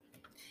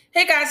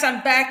Hey guys,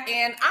 I'm back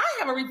and I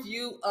have a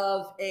review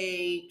of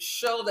a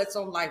show that's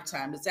on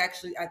Lifetime. It's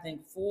actually, I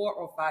think, 4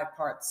 or 5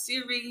 part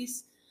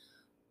series,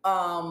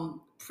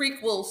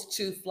 prequels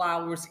to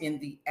Flowers in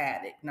the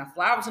Attic. Now,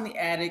 Flowers in the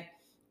Attic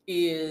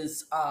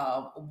is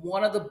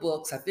one of the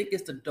books. I think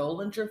it's the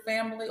Dollinger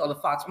family or the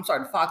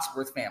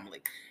Foxworth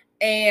family,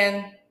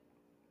 and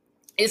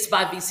it's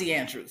by V.C.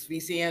 Andrews.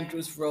 V.C.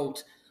 Andrews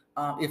wrote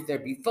 "If There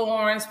Be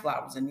Thorns,"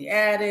 "Flowers in the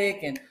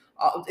Attic," and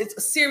it's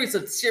a series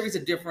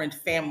of different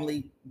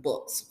family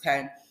books.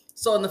 Okay,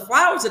 so in the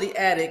 "Flowers of the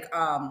Attic"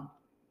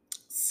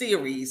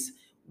 series,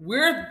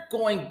 we're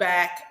going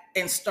back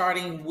and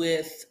starting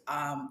with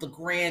the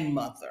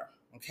grandmother.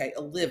 Okay,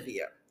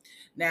 Olivia.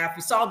 Now, if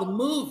you saw the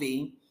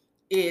movie,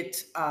 and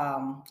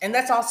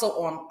that's also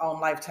on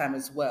Lifetime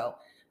as well.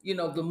 You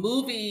know, the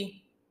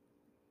movie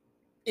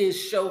is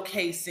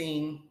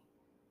showcasing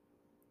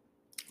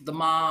the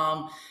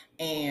mom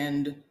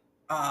and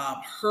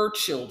her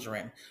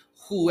children,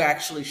 who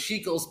actually she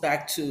goes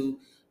back to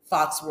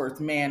Foxworth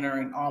Manor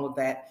and all of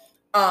that.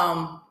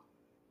 And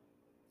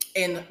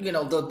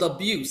the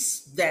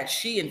abuse that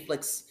she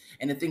inflicts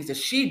and the things that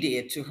she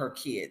did to her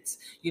kids,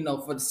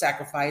 for the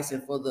sacrifice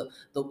and for the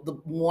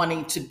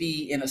wanting to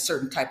be in a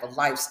certain type of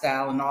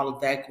lifestyle and all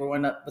of that,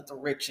 growing up with the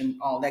rich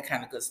and all that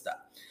kind of good stuff.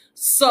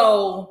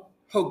 So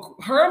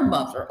her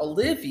mother,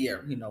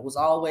 Olivia, was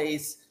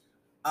always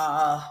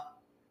uh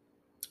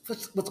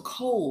was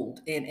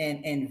cold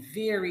and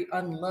very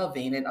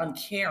unloving and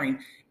uncaring,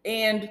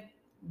 and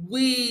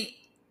we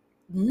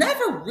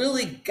never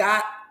really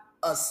got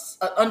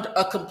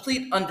a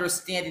complete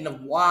understanding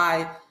of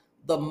why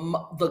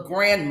the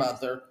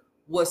grandmother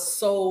was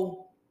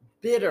so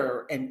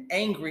bitter and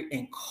angry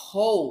and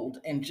cold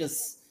and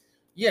just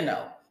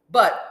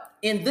but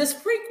in this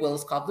prequel,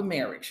 it's called The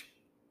Marriage.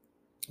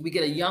 We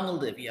get a young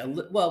Olivia,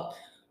 well,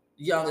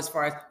 young as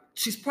far as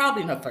she's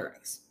probably in her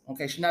 30s.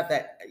 Okay, she's not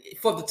that,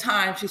 for the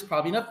time, she's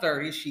probably in her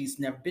 30s. She's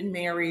never been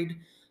married.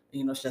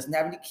 She doesn't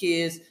have any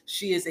kids.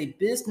 She is a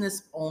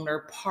business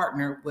owner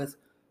partner with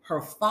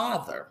her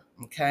father.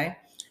 Okay,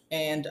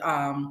 and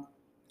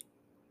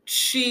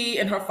she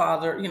and her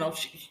father,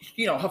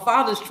 her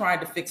father's trying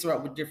to fix her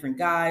up with different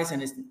guys,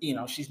 and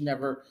she's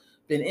never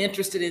been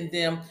interested in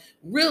them.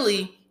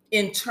 Really,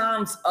 in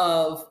terms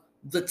of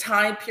the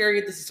time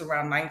period, this is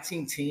around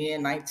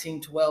 1910,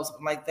 1912,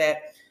 something like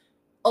that.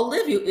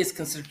 Olivia is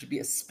considered to be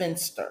a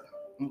spinster,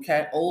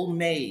 okay, old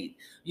maid,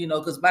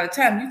 because by the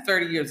time you're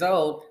 30 years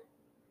old,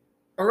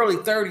 early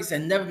 30s,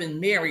 and never been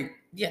married,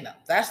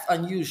 that's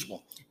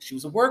unusual. She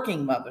was a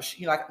working mother,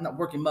 not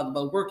working mother, but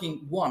a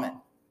working woman.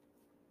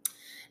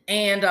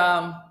 And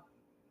her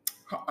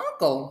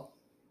uncle,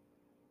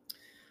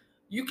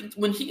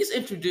 when he's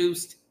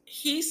introduced,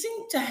 he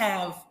seemed to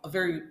have a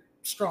very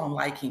strong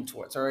liking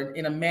towards her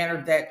in a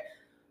manner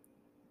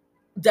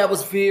that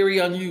was very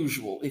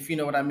unusual, if you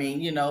know what I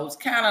mean. It's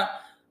kind of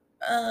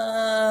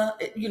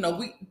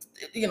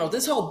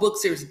this whole book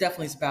series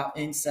definitely is about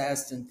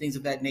incest and things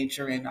of that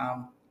nature, and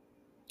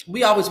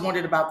we always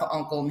wondered about the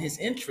uncle and his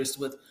interest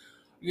with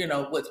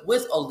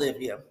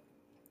Olivia.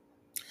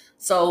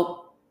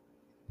 So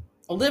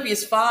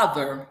Olivia's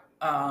father,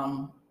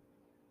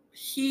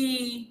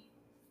 he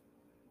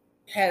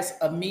has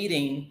a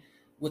meeting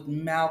with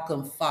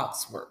Malcolm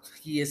Foxworth.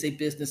 He is a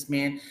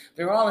businessman.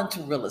 They're all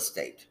into real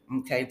estate.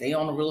 Okay, they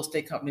own a real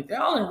estate company.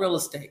 They're all in real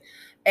estate,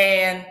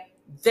 and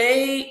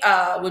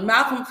when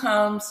Malcolm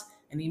comes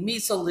and he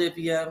meets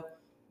Olivia,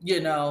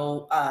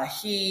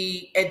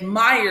 he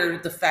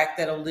admired the fact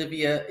that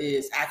Olivia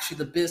is actually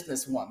the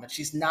businesswoman.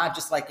 She's not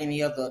just like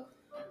any other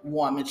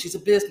woman. She's a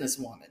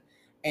businesswoman,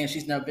 and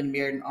she's never been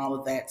married and all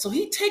of that. So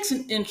he takes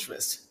an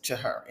interest to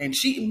her, and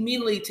she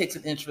immediately takes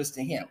an interest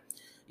in him.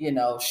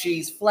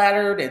 She's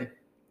flattered, and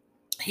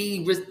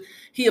he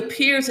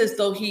appears as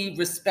though he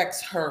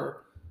respects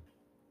her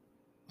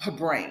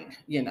brain.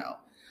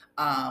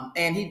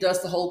 And he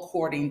does the whole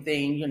courting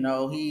thing.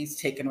 He's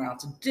taken her out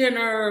to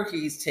dinner,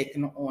 he's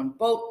taken her on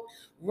boat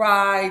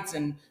rides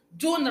and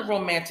doing the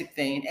romantic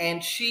thing,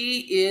 and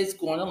she is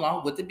going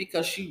along with it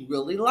because she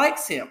really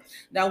likes him.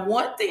 Now,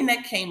 one thing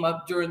that came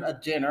up during a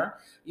dinner,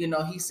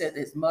 he said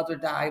his mother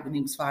died when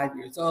he was 5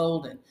 years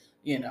old, and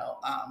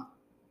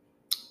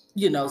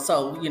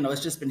so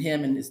it's just been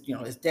him and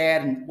his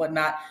dad and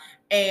whatnot.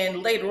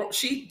 And later on,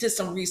 she did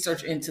some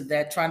research into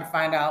that, trying to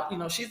find out,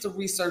 she's a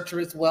researcher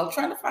as well,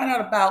 trying to find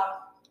out about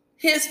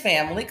his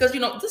family, because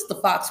this is the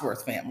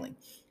Foxworth family.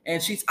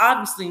 And she's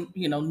obviously,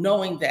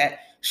 knowing that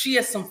she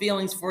has some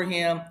feelings for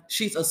him.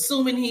 She's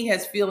assuming he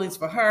has feelings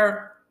for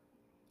her.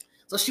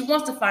 So she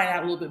wants to find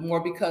out a little bit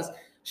more, because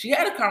she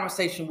had a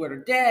conversation with her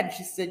dad, and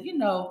she said, I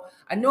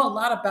know a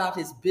lot about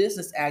his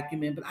business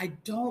acumen, but I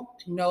don't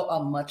know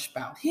much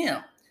about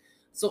him.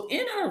 So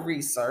in her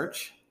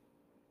research,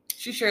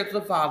 she shared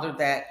with the father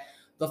that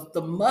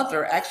the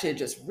mother actually had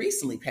just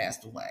recently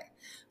passed away.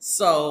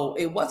 So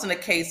it wasn't a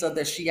case of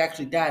that she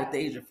actually died at the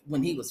age of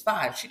when he was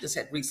 5. She just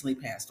had recently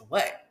passed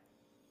away.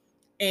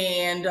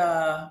 And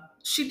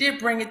she did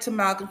bring it to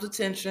Malcolm's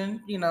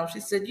attention. She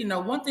said,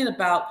 one thing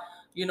about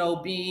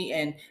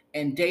be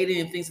and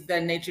dating and things of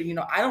that nature,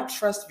 I don't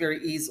trust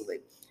very easily.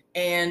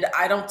 And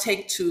I don't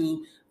take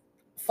to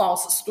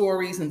false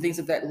stories and things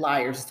of that.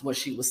 Liars is what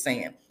she was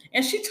saying.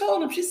 And she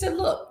told him, she said,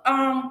 look,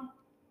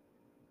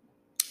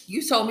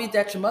 you told me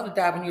that your mother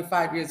died when you were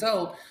 5 years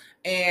old,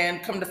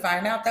 and come to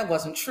find out that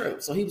wasn't true.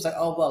 So he was like,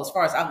 oh, well, as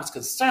far as I was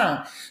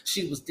concerned,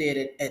 she was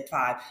dead at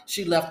 5.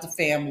 She left the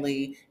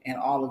family and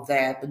all of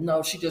that, but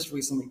no, she just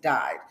recently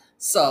died.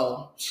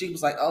 So she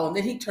was like, oh. And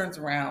then he turns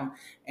around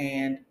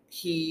and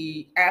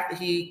after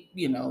he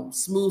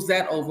smooths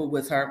that over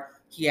with her,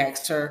 he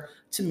asked her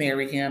to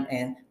marry him,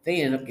 and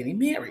they ended up getting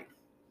married.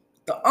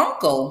 The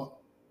uncle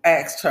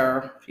asked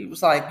her, he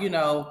was like, are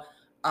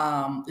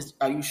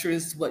you sure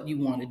this is what you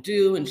want to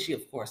do? And she,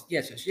 of course,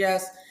 yes, yes,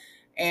 yes.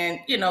 And,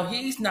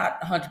 he's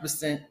not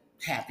 100%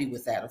 happy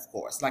with that, of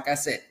course. Like I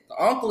said,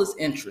 the uncle is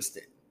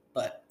interested,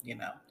 but,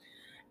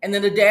 And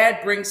then the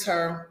dad brings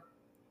her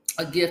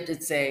a gift.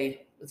 Is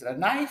it a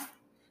knife?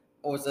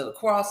 Or is it a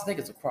cross? I think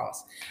it's a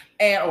cross.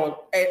 And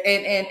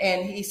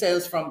he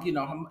says from,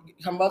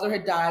 her mother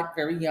had died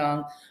very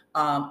young.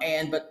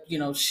 But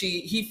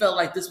he felt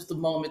like this was the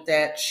moment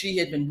that she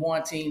had been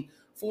wanting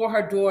for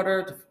her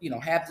daughter to,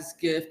 have this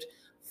gift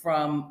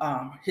from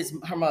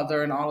her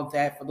mother and all of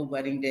that for the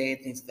wedding day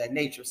and things of that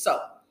nature. So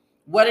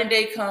wedding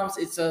day comes,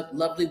 it's a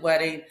lovely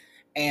wedding,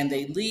 and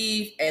they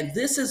leave. And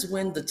this is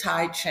when the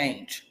tide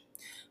changed.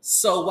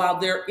 So while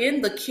they're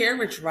in the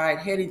carriage ride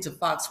heading to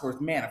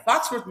Foxworth Manor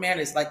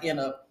is like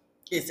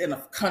it's in a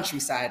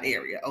countryside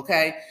area,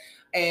 okay?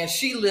 And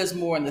she lives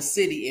more in the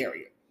city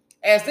area.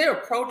 As they're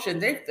approaching,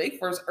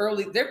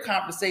 their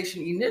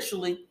conversation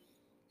initially,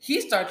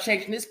 he started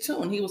changing his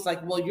tune. He was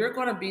like, well, you're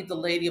going to be the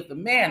lady of the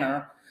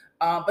manor.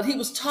 But he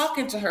was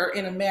talking to her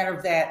in a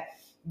manner that,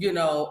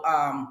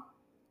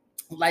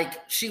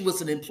 like she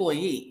was an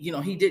employee.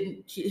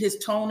 His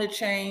tone had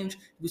changed.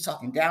 He was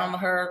talking down to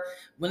her.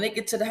 When they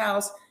get to the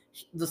house,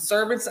 the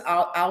servants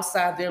are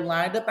outside. They're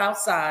lined up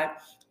outside,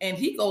 and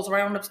he goes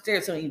around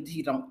upstairs. So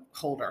he don't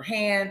hold her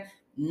hand,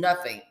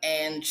 nothing.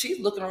 And she's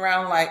looking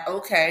around like,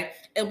 okay.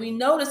 And we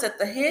notice that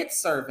the head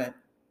servant,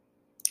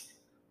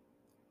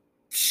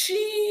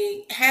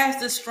 she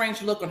has this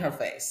strange look on her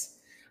face.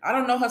 I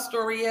don't know her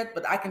story yet,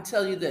 but I can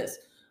tell you this.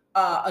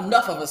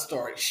 Enough of a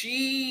story.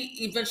 She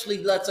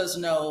eventually lets us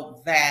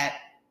know that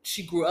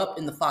she grew up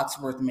in the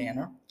Foxworth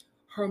Manor.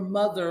 Her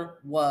mother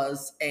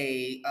was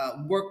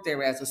worked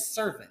there as a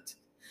servant.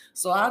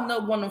 So I know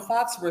one of the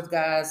Foxworth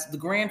guys, the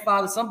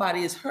grandfather,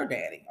 somebody is her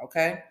daddy.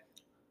 Okay.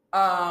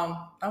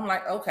 I'm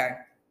like, okay,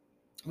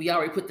 we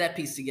already put that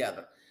piece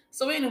together.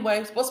 So anyway,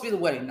 it's supposed to be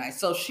the wedding night.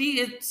 So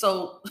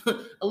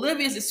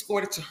Olivia is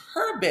escorted to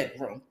her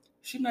bedroom.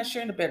 She's not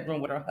sharing the bedroom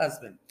with her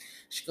husband.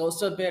 She goes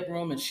to a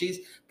bedroom and she's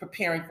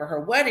preparing for her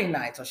wedding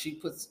night. So she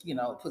puts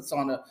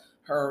on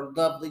her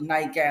lovely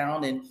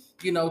nightgown, and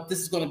this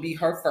is going to be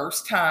her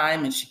first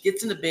time. And she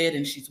gets into bed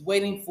and she's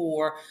waiting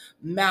for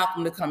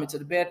Malcolm to come into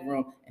the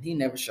bedroom, and he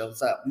never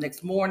shows up.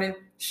 Next morning,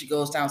 she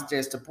goes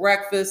downstairs to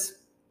breakfast,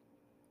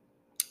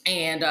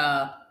 and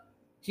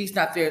he's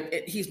not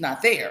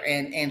there.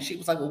 And she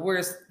was like, well,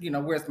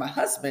 where's my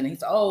husband? And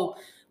he's, oh,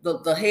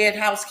 the head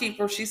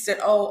housekeeper. She said,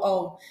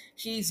 oh,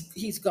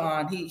 he's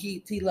gone.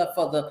 He left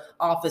for the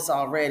office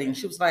already. And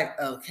she was like,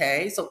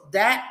 okay. So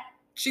that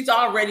she's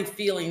already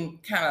feeling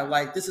kind of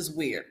like this is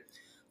weird.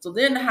 So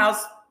then the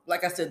house,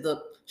 like I said,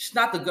 she's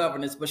not the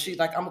governess, but she's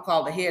like, I'm gonna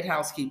call the head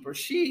housekeeper.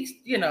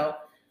 She,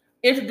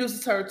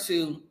 introduces her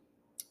to,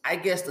 I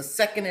guess, the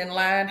second in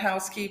line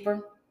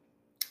housekeeper.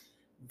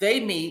 They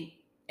meet,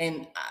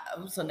 and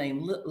what's her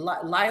name?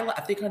 Lila.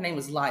 I think her name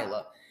is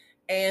Lila.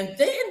 And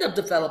they end up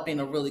developing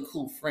a really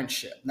cool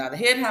friendship. Now, the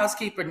head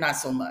housekeeper, not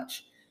so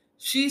much.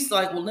 She's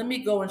like, well, let me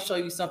go and show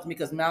you something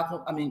because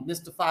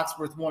Mr.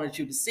 Foxworth wanted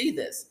you to see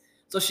this.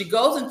 So she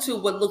goes into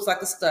what looks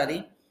like a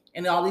study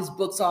and all these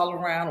books all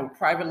around, or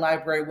private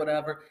library,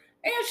 whatever.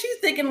 And she's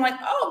thinking like,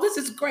 oh, this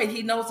is great.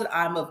 He knows that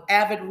I'm an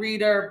avid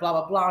reader, blah,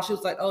 blah, blah. She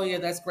was like, oh, yeah,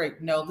 that's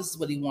great. No, this is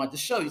what he wanted to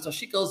show you. So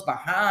she goes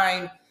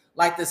behind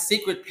like the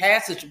secret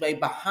passageway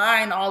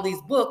behind all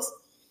these books.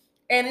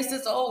 And it's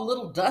this old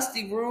little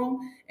dusty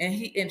room.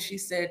 And she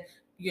said,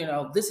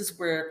 this is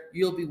where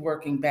you'll be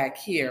working back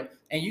here,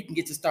 and you can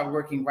get to start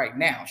working right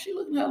now. She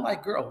looked at her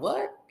like, girl,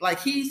 what?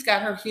 Like he's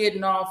got her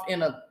hidden off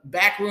in a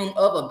back room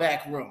of a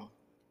back room.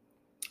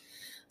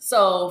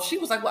 So she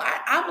was like, well,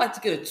 I'd like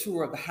to get a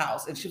tour of the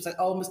house. And she was like,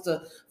 oh,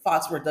 Mr.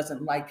 Foxworth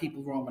doesn't like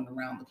people roaming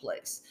around the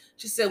place.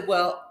 She said,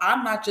 well,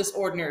 I'm not just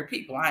ordinary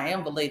people. I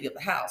am the lady of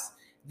the house.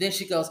 Then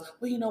she goes,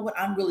 well, you know what?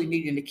 I'm really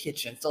needing the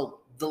kitchen. So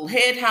the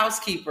head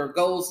housekeeper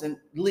goes and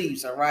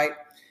leaves her, right?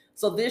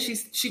 So then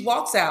she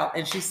walks out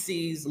and she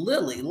sees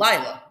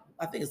Lila.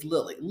 I think it's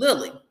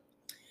Lily.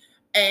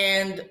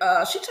 And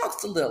she talks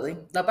to Lily.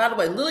 Now, by the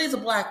way, Lily is a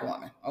Black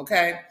woman,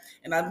 okay?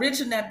 And I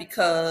mentioned that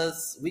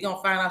because we're going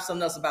to find out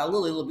something else about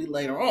Lily a little bit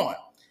later on.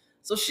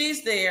 So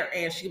she's there,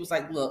 and she was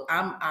like, look,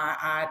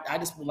 I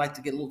just would like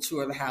to get a little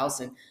tour of the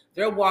house. And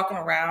they're walking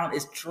around.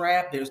 It's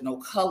drab. There's no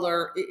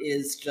color. It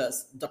is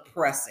just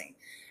depressing.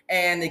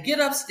 And they get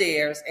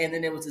upstairs, and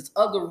then there was this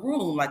other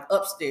room, like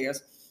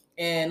upstairs,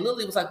 And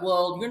Lily was like,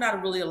 well, you're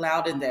not really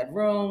allowed in that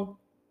room.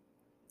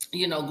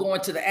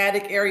 Going to the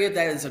attic area,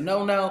 that is a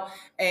no-no.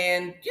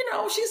 And,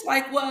 she's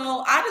like,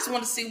 well, I just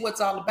want to see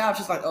what's all about.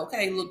 She's like,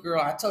 okay, look,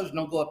 girl, I told you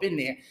don't go up in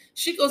there.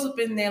 She goes up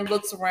in there and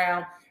looks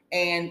around,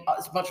 and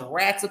there's a bunch of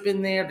rats up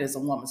in there. There's a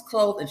woman's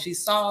clothes, and she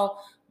saw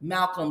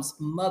Malcolm's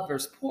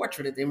mother's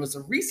portrait. There was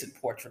a recent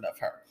portrait of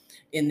her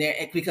in there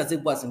because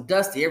it wasn't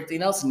dusty.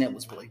 Everything else in there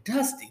was really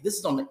dusty. This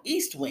is on the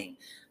east wing.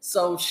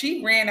 So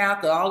she ran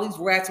out, all these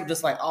rats were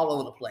just like all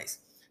over the place.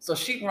 So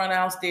she ran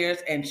downstairs,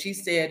 and she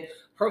said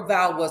her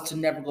vow was to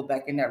never go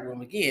back in that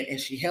room again. And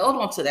she held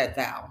on to that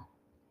vow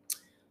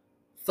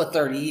for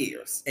 30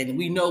 years. And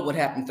we know what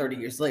happened 30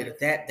 years later.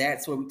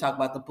 That's where we talk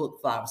about the book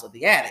Flowers of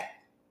the Attic.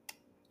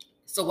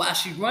 So while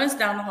she runs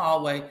down the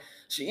hallway,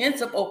 she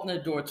ends up opening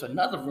the door to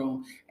another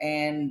room,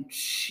 and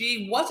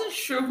she wasn't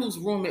sure whose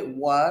room it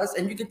was.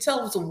 And you can tell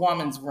it was a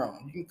woman's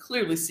room. You can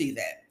clearly see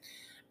that.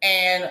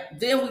 And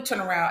then we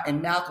turn around,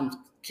 and Malcolm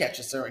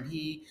catches her, and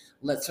he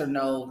lets her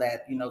know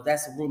that,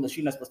 that's a room that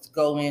she's not supposed to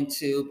go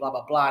into, blah,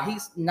 blah, blah.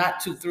 He's not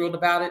too thrilled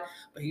about it,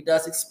 but he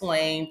does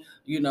explain,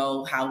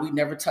 how we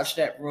never touched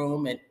that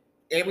room and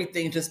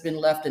everything just been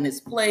left in its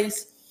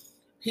place.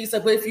 He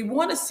said, but if you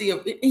want to see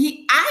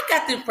I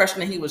got the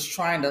impression that he was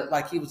trying to,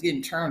 like, he was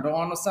getting turned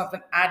on or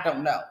something. I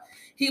don't know.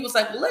 He was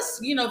like, well,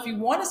 let's, if you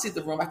want to see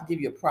the room, I can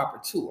give you a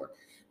proper tour.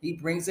 He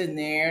brings in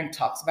there and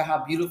talks about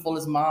how beautiful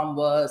his mom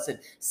was and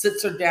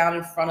sits her down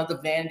in front of the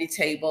vanity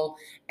table.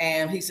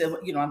 And he said,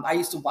 I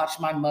used to watch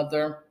my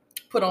mother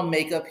put on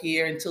makeup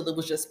here until it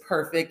was just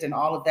perfect and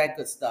all of that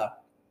good stuff.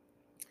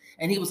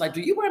 And he was like, do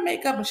you wear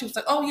makeup? And she was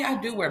like, oh, yeah,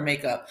 I do wear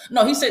makeup.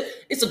 No, he said,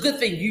 it's a good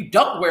thing you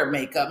don't wear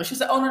makeup. And she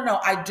said, oh, no,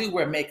 I do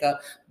wear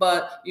makeup.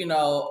 But,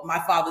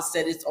 my father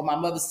said or my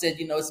mother said,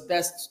 it's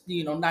best,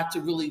 not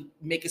to really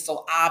make it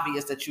so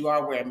obvious that you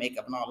are wearing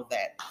makeup and all of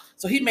that.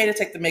 So he made her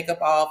take the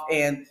makeup off.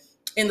 And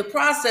in the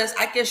process,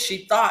 I guess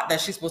she thought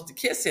that she's supposed to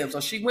kiss him. So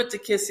she went to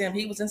kiss him.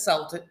 He was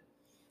insulted.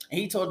 And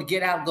he told her to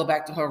get out and go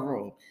back to her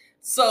room.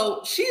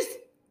 So she's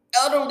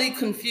utterly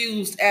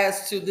confused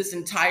as to this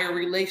entire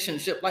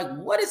relationship. Like,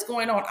 what is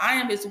going on? I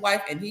am his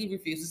wife, and he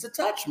refuses to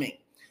touch me.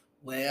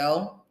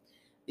 Well,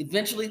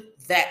 eventually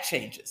that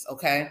changes.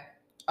 Okay.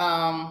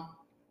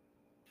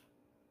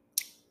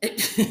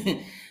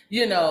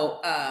 He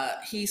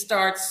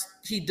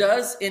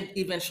does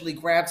eventually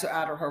grabs her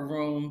out of her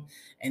room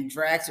and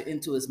drags her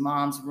into his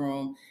mom's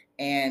room,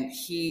 and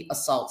he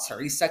assaults her.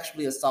 He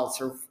sexually assaults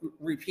her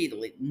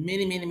repeatedly.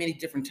 Many, many, many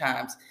different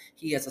times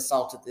he has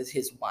assaulted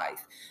his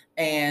wife.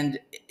 And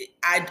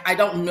I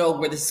don't know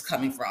where this is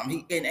coming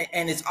from.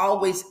 And it's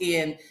always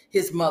in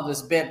his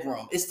mother's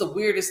bedroom. It's the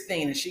weirdest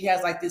thing. And she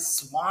has like this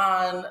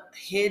swan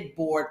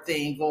headboard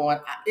thing going.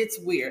 It's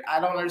weird. I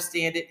don't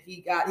understand it.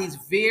 He's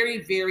very,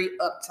 very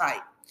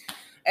uptight.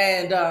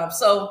 And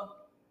so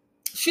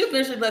she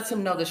eventually lets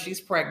him know that she's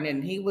pregnant.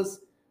 And he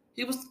was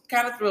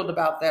kind of thrilled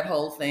about that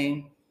whole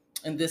thing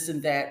and this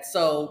and that.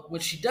 So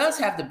when she does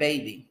have the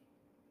baby,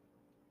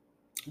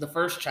 the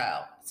first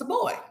child, it's a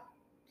boy.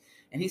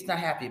 And he's not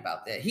happy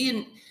about that.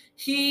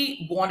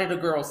 He wanted a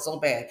girl so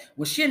bad.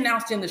 When she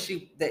announced to him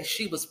that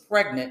she was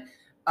pregnant,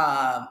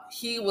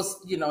 he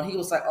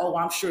was like, oh,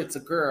 I'm sure it's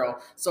a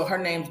girl. So her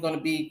name's going to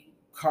be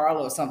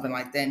Carla or something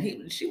like that.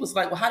 And she was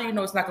like, well, how do you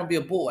know it's not going to be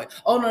a boy?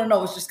 Oh,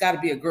 no, it's just got to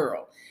be a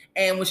girl.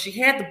 And when she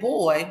had the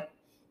boy,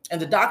 and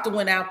the doctor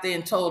went out there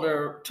and told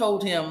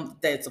him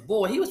that it's a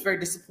boy, he was very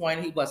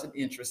disappointed. He wasn't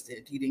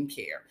interested. He didn't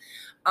care.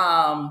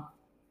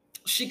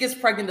 She gets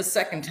pregnant the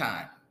second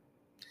time.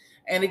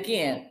 And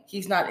again,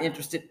 he's not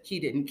interested. He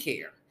didn't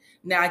care.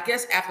 Now, I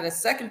guess after the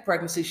second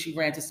pregnancy, she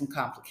ran into some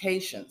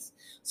complications.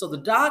 So the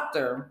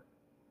doctor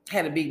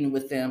had a meeting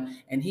with them,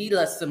 and he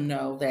lets them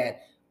know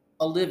that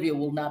Olivia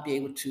will not be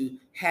able to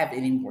have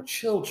any more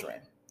children.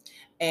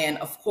 And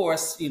of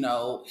course,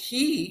 Malcolm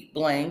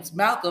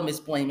is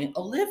blaming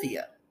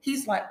Olivia.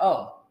 He's like,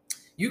 oh,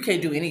 you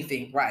can't do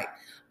anything right.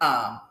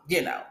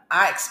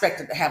 I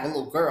expected to have a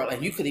little girl,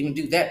 and you couldn't even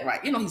do that right.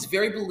 He's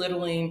very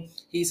belittling.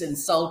 He's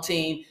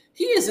insulting.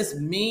 He is this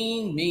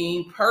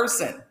mean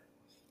person.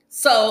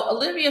 So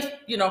Olivia,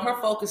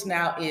 her focus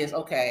now is,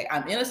 okay,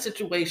 I'm in a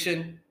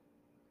situation.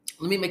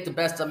 Let me make the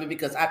best of it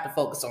because I have to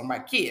focus on my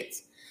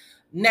kids.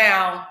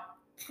 Now,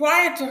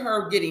 prior to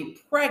her getting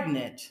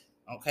pregnant,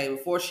 okay,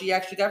 before she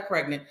actually got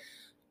pregnant,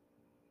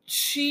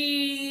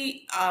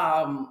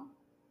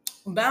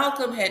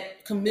 Malcolm had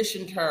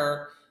commissioned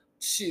her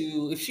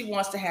to, if she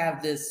wants to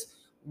have this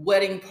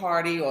wedding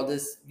party or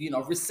this,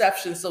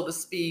 reception, so to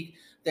speak,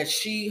 that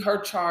her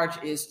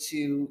charge is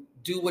to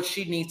do what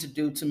she needs to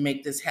do to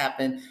make this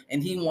happen.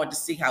 And he wanted to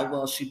see how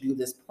well she do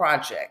this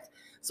project.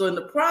 So in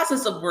the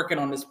process of working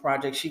on this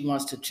project, she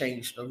wants to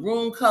change the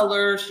room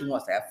colors. She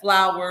wants to have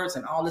flowers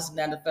and all this and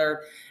that and the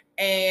third.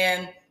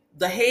 And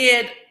the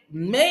head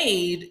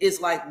maid is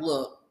like,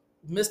 look,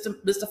 Mr.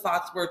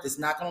 Foxworth is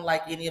not going to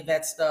like any of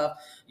that stuff.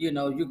 You're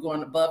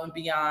going above and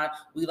beyond.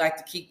 We like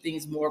to keep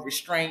things more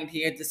restrained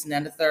here, this and that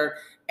and the third.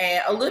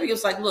 And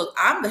Olivia's like, look,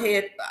 I'm the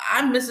head.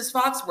 I'm Mrs.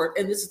 Foxworth,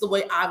 and this is the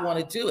way I want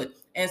to do it.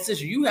 And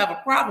since you have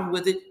a problem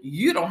with it,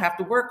 you don't have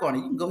to work on it.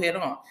 You can go ahead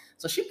on.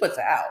 So she puts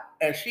her out,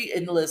 and she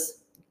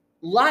enlists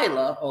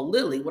Lila or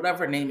Lily,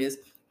 whatever her name is,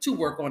 to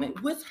work on it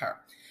with her.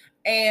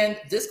 And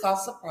this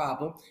causes a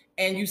problem.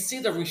 And you see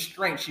the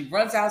restraint. She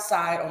runs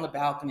outside on the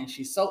balcony and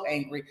she's so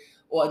angry,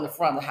 or in the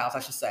front of the house, I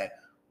should say.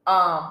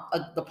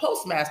 The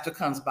postmaster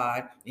comes by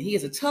and he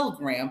has a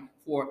telegram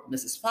for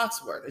Mrs.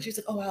 Foxworth. And she's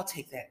like, oh, I'll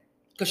take that.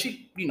 Because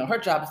she, her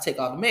job is to take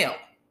all the mail.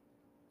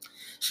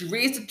 She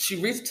reads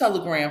the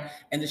telegram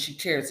and then she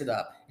tears it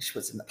up and she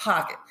puts it in the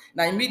pocket.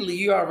 Now, immediately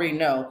you already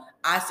know,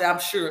 I said, I'm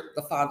sure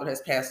the father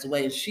has passed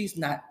away, and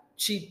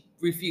she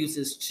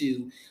refuses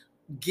to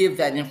give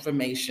that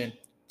information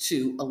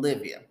to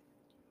Olivia.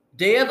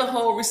 Day of the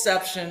whole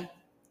reception,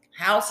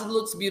 house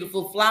looks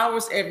beautiful,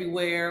 flowers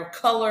everywhere,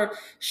 color.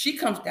 She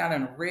comes down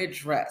in a red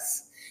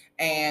dress.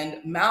 And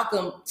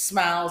Malcolm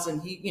smiles,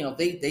 and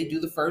they do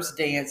the first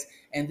dance,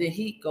 and then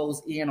he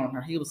goes in on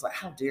her. He was like,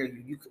 how dare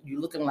you? You're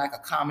looking like a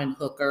common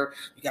hooker.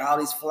 You got all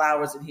these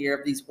flowers in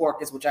here, these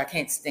orchids, which I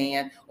can't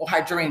stand, or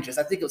hydrangeas.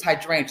 I think it was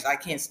hydrangeas. I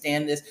can't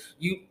stand this.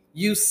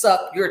 You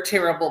suck. You're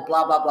terrible,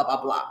 blah, blah, blah,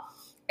 blah, blah.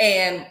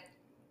 And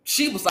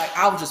she was like,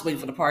 I was just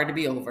waiting for the party to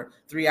be over.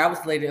 3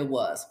 hours later, it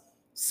was.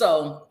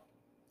 So,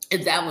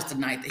 and that was the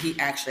night that he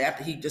actually,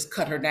 after he just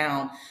cut her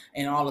down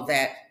and all of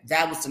that,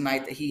 that was the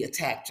night that he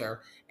attacked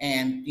her.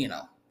 And, it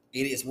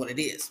is what it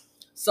is.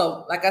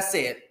 So, like I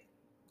said,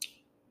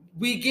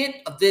 we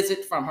get a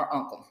visit from her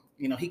uncle.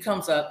 He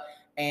comes up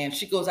and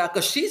she goes out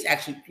because she's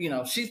actually,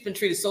 she's been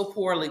treated so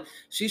poorly.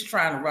 She's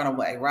trying to run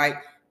away, right?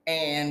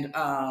 And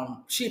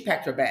she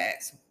packed her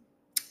bags.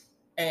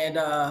 And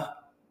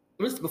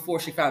this is before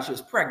she found she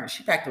was pregnant.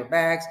 She packed her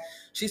bags.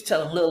 She's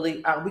telling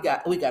Lily, we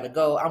got to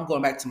go. I'm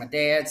going back to my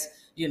dad's,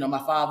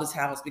 my father's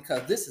house,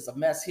 because this is a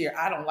mess here.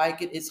 I don't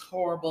like it. It's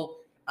horrible.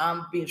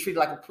 I'm being treated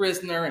like a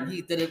prisoner, and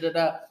he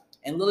da-da-da-da.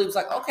 And Lily was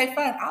like, okay,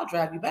 fine, I'll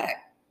drive you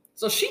back.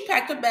 So she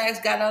packed her bags,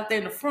 got out there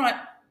in the front,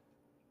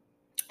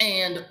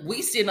 and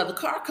we see another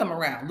car come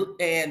around.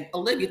 And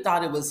Olivia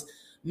thought it was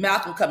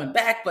Malcolm coming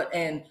back,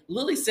 and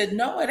Lily said,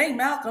 no, it ain't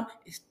Malcolm.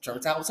 It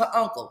turns out it was her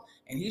uncle.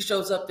 And he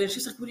shows up there.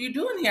 She's like, what are you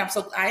doing here?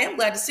 I am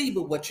glad to see you,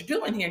 but what you're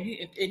doing here?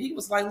 And he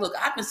was like, look,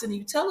 I've been sending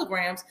you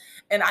telegrams,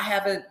 and I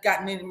haven't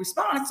gotten any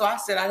response. So I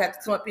said I'd have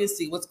to come up here and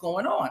see what's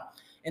going on.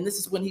 And this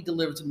is when he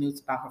delivers the news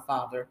about her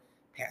father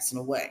passing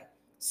away.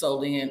 So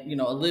then,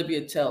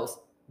 Olivia tells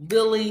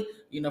Lily,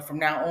 from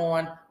now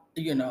on,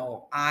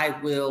 I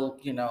will,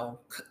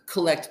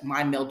 collect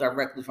my mail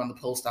directly from the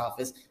post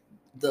office.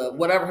 The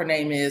whatever her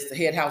name is, the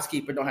head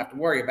housekeeper, don't have to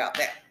worry about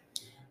that.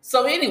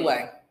 So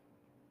anyway,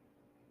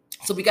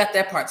 so we got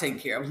that part taken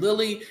care of.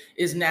 Lily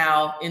is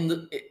now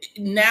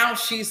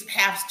she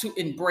has to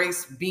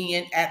embrace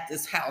being at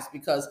this house,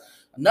 because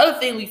another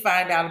thing we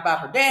find out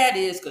about her dad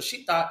is, because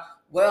she thought,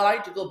 well, I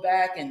need to go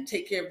back and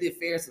take care of the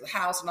affairs of the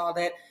house and all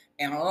that.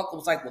 And her uncle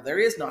was like, well, there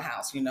is no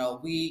house.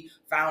 We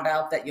found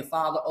out that your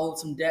father owed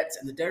some debts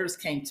and the debtors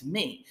came to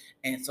me.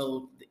 And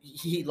so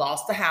he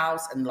lost the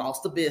house and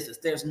lost the business.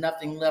 There's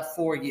nothing left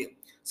for you.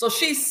 So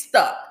she's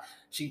stuck.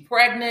 She's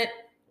pregnant.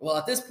 Well,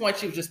 at this point,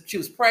 she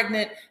was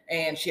pregnant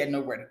and she had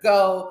nowhere to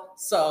go.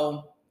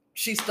 So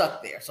she's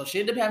stuck there. So she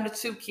ended up having the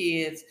 2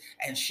 kids,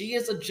 and she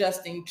is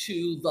adjusting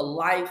to the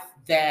life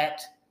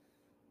that,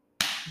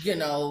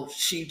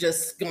 she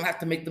just gonna have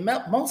to make the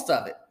most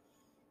of it.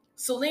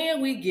 So then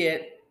we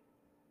get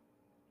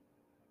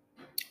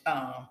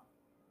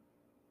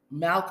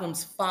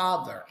Malcolm's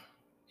father.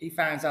 He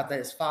finds out that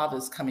his father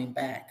is coming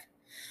back,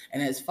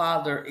 and his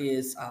father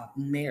is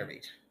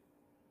married,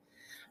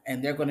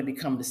 and they're going to be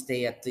coming to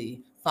stay at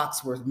the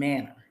Foxworth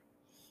Manor.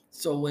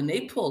 So when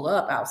they pull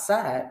up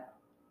outside,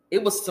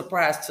 it was a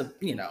surprise to,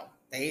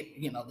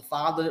 the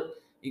father,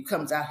 he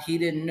comes out, he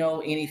didn't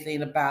know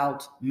anything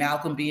about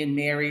Malcolm being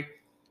married.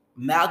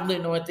 Malcolm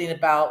didn't know anything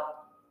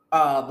about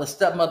the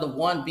stepmother,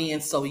 1, being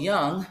so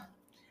young,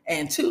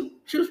 and 2,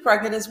 she was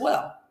pregnant as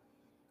well.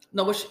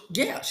 No,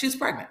 she was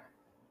pregnant.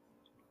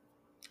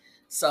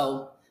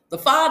 So the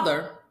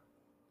father,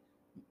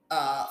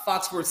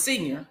 Foxworth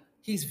Sr.,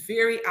 he's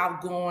very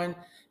outgoing.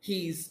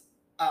 He's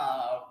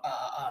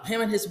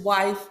him and his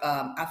wife,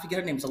 I forget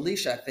her name is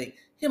Alicia, I think.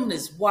 Him and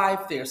his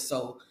wife, they're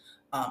so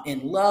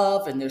in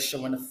love, and they're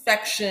showing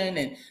affection,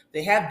 and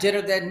they have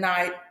dinner that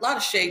night. A lot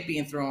of shade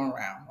being thrown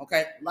around,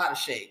 okay? A lot of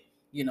shade,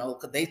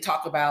 because they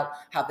talk about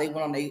how they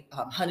went on a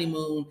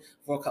honeymoon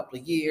for a couple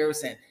of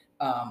years, and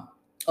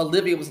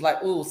Olivia was like,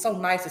 oh, so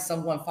nice that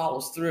someone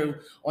follows through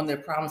on their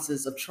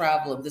promises of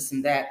travel and this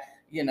and that,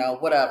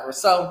 whatever.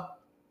 So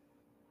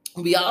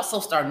we also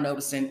started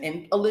noticing,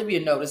 and Olivia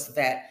noticed,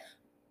 that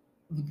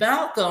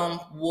Malcolm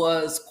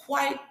was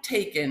quite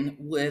taken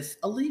with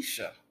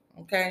Alicia.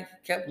 Okay,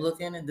 kept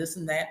looking and this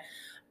and that.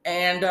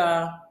 And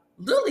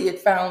Lily had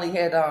finally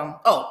had,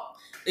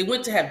 they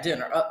went to have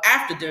dinner.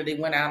 After dinner, they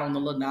went out on the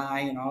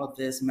lanai and all of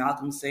this.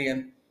 Malcolm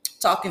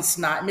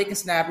making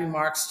snide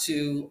remarks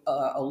to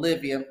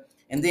Olivia.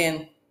 And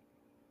then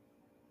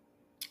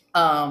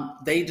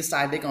they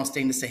decided they're going to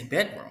stay in the same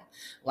bedroom.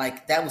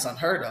 Like, that was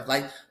unheard of.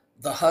 Like,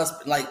 the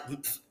husband, like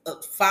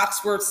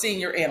Foxworth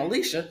Sr. and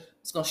Alicia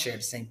was going to share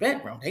the same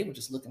bedroom. They were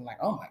just looking like,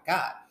 oh my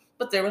God.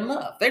 But they're in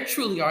love. They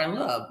truly are in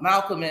love.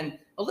 Malcolm and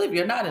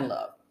Olivia are not in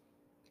love.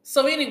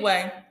 So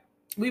anyway,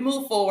 we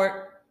move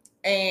forward,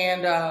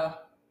 and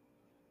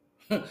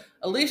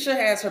Alicia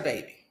has her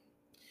baby.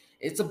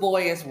 It's a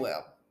boy as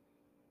well.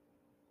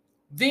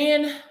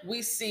 Then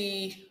we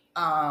see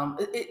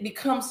it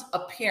becomes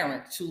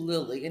apparent to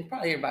Lily and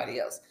probably everybody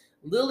else.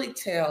 Lily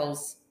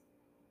tells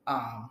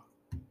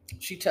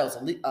she tells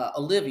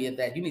Olivia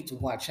that you need to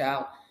watch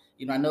out.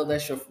 You know, I know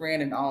that's your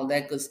friend and all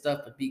that good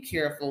stuff, but be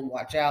careful,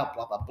 watch out,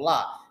 blah, blah,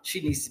 blah. She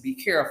needs to be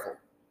careful.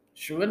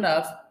 Sure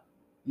enough,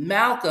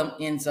 Malcolm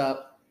ends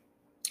up,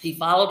 he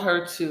followed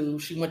her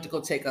she went to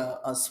go take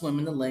a swim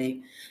in the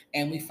lake.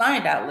 And we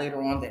find out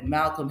later on that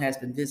Malcolm has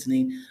been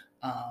visiting,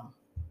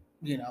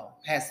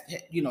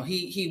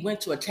 he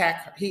went to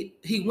attack her.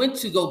 He went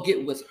to go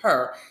get with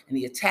her, and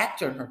he attacked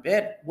her in her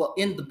bed, well,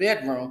 in the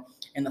bedroom.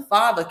 And the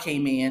father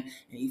came in,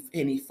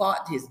 and he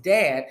fought his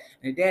dad,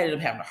 and the dad ended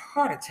up having a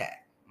heart attack.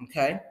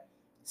 Okay.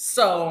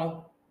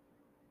 So,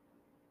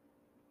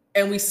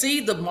 and we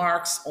see the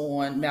marks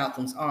on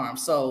Malcolm's arm.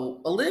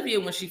 So Olivia,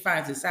 when she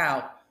finds this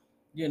out,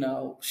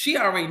 she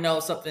already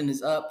knows something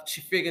is up.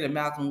 She figured that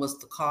Malcolm was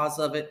the cause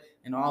of it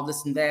and all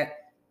this and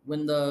that.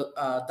 When the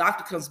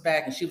doctor comes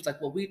back, and she was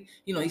like, well, he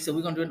said,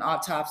 we're going to do an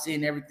autopsy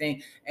and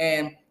everything.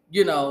 And,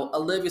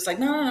 Olivia's like,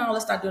 no,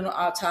 let's not do an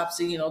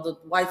autopsy. The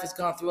wife has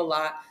gone through a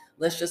lot.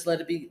 Let's just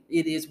let it be.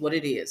 It is what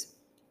it is.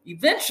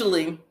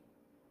 Eventually,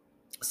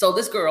 so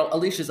this girl,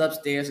 Alicia's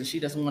upstairs, and she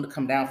doesn't want to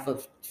come down for a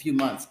few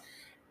months.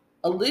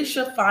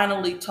 Alicia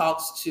finally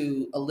talks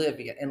to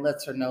Olivia and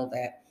lets her know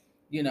that,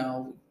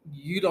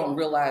 you don't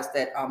realize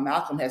that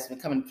Malcolm has been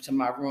coming to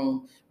my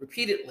room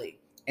repeatedly,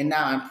 and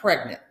now I'm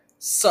pregnant.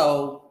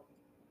 So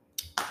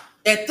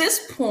at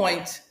this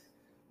point,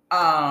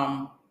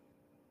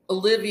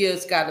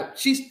 Olivia's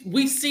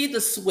we see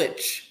the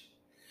switch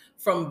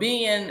from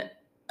being,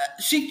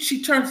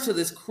 she turns to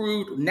this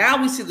crude.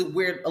 Now we see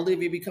where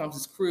Olivia becomes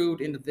this crude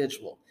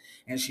individual,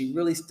 and she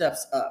really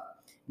steps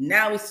up.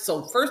 Now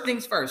so first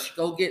things first,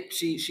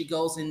 she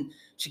goes and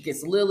she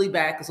gets Lily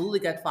back, because Lily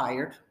got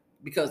fired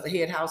because the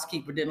head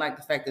housekeeper didn't like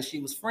the fact that she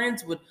was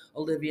friends with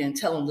Olivia and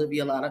telling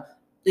Olivia a lot of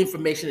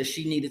information that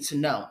she needed to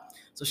know.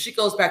 So she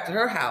goes back to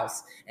her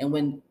house, and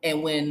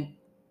when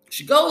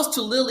she goes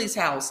to Lily's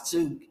house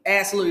to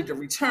ask Lily to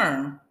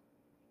return,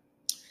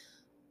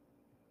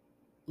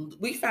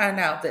 we find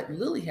out that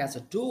Lily has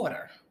a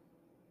daughter.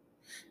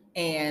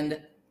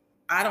 And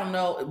I don't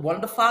know, one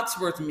of the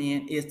Foxworth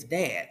men is the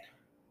dad.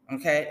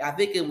 Okay, I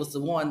think it was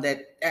the one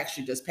that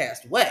actually just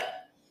passed away.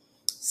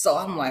 So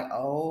I'm like,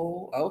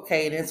 oh,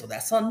 okay, then. So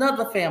that's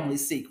another family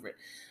secret.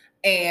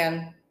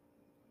 And,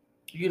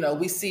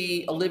 we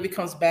see Olivia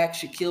comes back.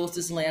 She kills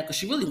this lamb because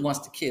she really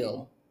wants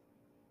to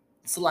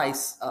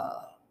slice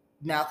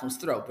Malcolm's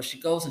throat. But she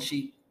goes and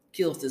she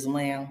kills this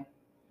lamb.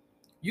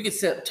 You can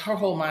see her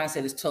whole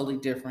mindset is totally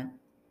different.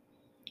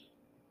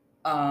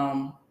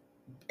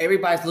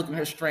 Everybody's looking at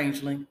her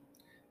strangely.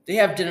 They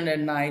have dinner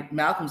that night.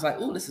 Malcolm's like,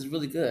 oh, this is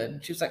really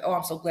good. She was like, oh,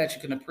 I'm so glad you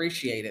can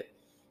appreciate it.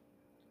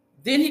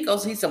 Then he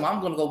said, well,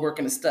 I'm going to go work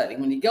in the study.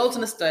 When he goes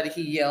in the study,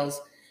 he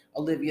yells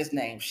Olivia's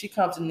name. She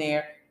comes in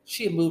there.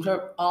 She had moved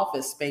her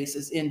office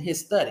spaces in his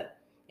study.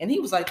 And he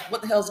was like,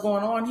 what the hell's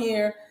going on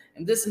here?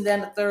 And this and that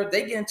and the third.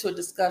 They get into a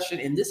discussion,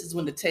 and this is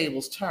when the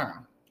tables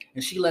turn.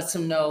 And she lets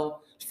him know.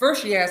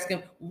 First, she asks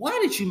him, why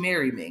did you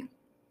marry me?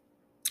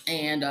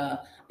 And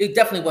it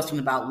definitely wasn't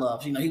about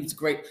love. He was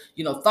great,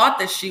 thought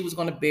that she was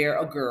going to bear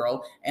a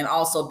girl and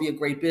also be a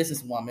great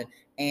businesswoman.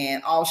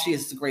 And all she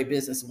is a great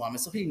businesswoman.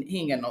 So he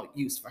ain't got no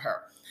use for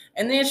her.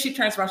 And then she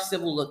turns around, she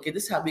said, well, look,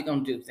 this is how we're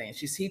going to do things.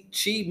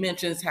 She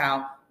mentions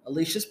how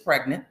Alicia's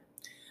pregnant.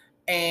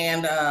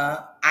 And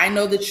I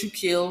know that you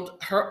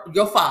killed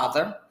your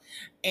father.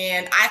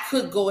 And I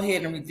could go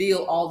ahead and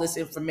reveal all this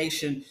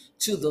information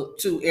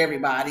to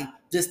everybody,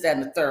 this, that,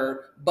 and the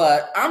third,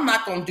 but I'm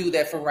not going to do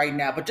that for right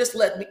now. But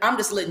I'm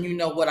just letting you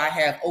know what I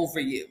have over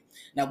you.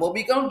 Now, what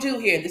we're going to do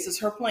here, and this is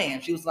her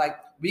plan. She was like,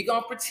 we're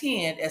going to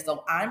pretend as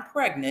though I'm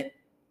pregnant.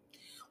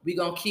 We're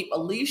going to keep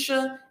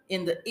Alicia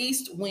in the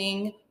east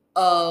wing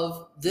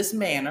of this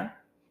manor.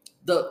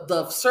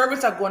 The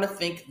servants are going to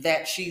think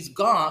that she's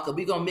gone, because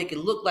we're going to make it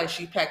look like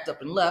she packed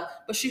up and left,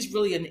 but she's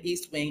really in the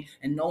east wing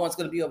and no one's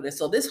going to be over there.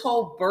 So this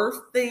whole birth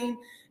thing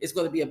is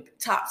going to be a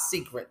top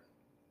secret.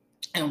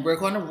 And we're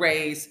going to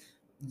raise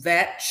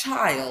that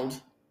child,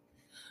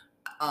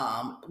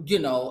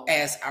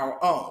 as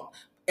our own.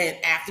 And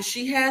after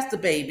she has the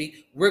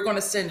baby, we're going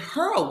to send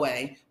her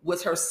away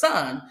with her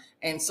son.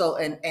 And so,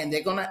 and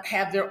they're going to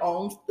have their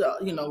own,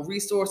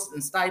 resources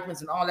and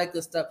stipends and all that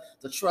good stuff,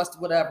 the trust,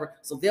 whatever.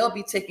 So they'll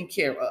be taken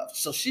care of.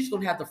 So she's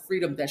going to have the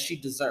freedom that she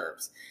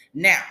deserves.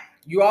 Now,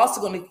 you're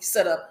also going to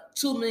set up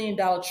 $2 million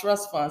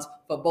trust funds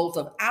for both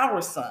of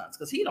our sons,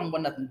 because he don't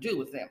want nothing to do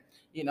with them,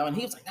 and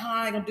he was like, no,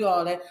 I ain't going to do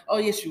all that. Oh,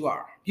 yes, you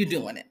are. You're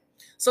doing it.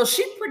 So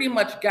she pretty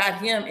much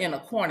got him in a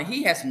corner.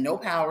 He has no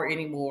power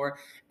anymore.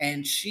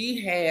 And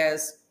she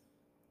has,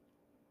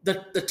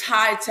 the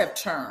tides have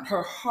turned.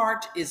 Her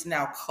heart is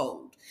now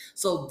cold.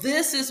 So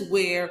this is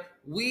where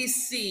we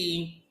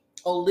see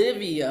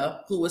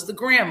Olivia, who was the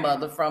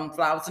grandmother from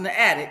Flowers in the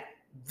Attic.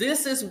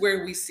 This is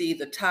where we see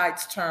the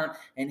tides turn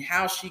and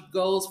how she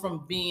goes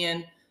from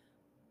being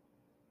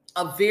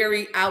a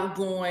very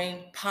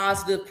outgoing,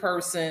 positive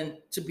person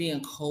to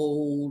being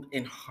cold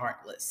and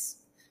heartless.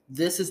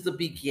 This is the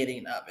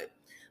beginning of it.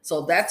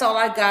 So that's all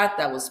I got.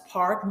 That was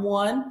part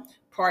one.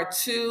 Part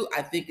two,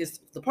 I think is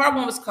the part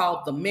one was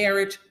called The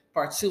Marriage.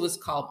 Part two is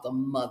called The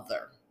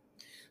Mother.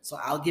 So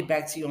I'll get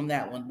back to you on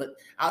that one. But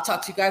I'll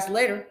talk to you guys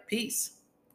later. Peace.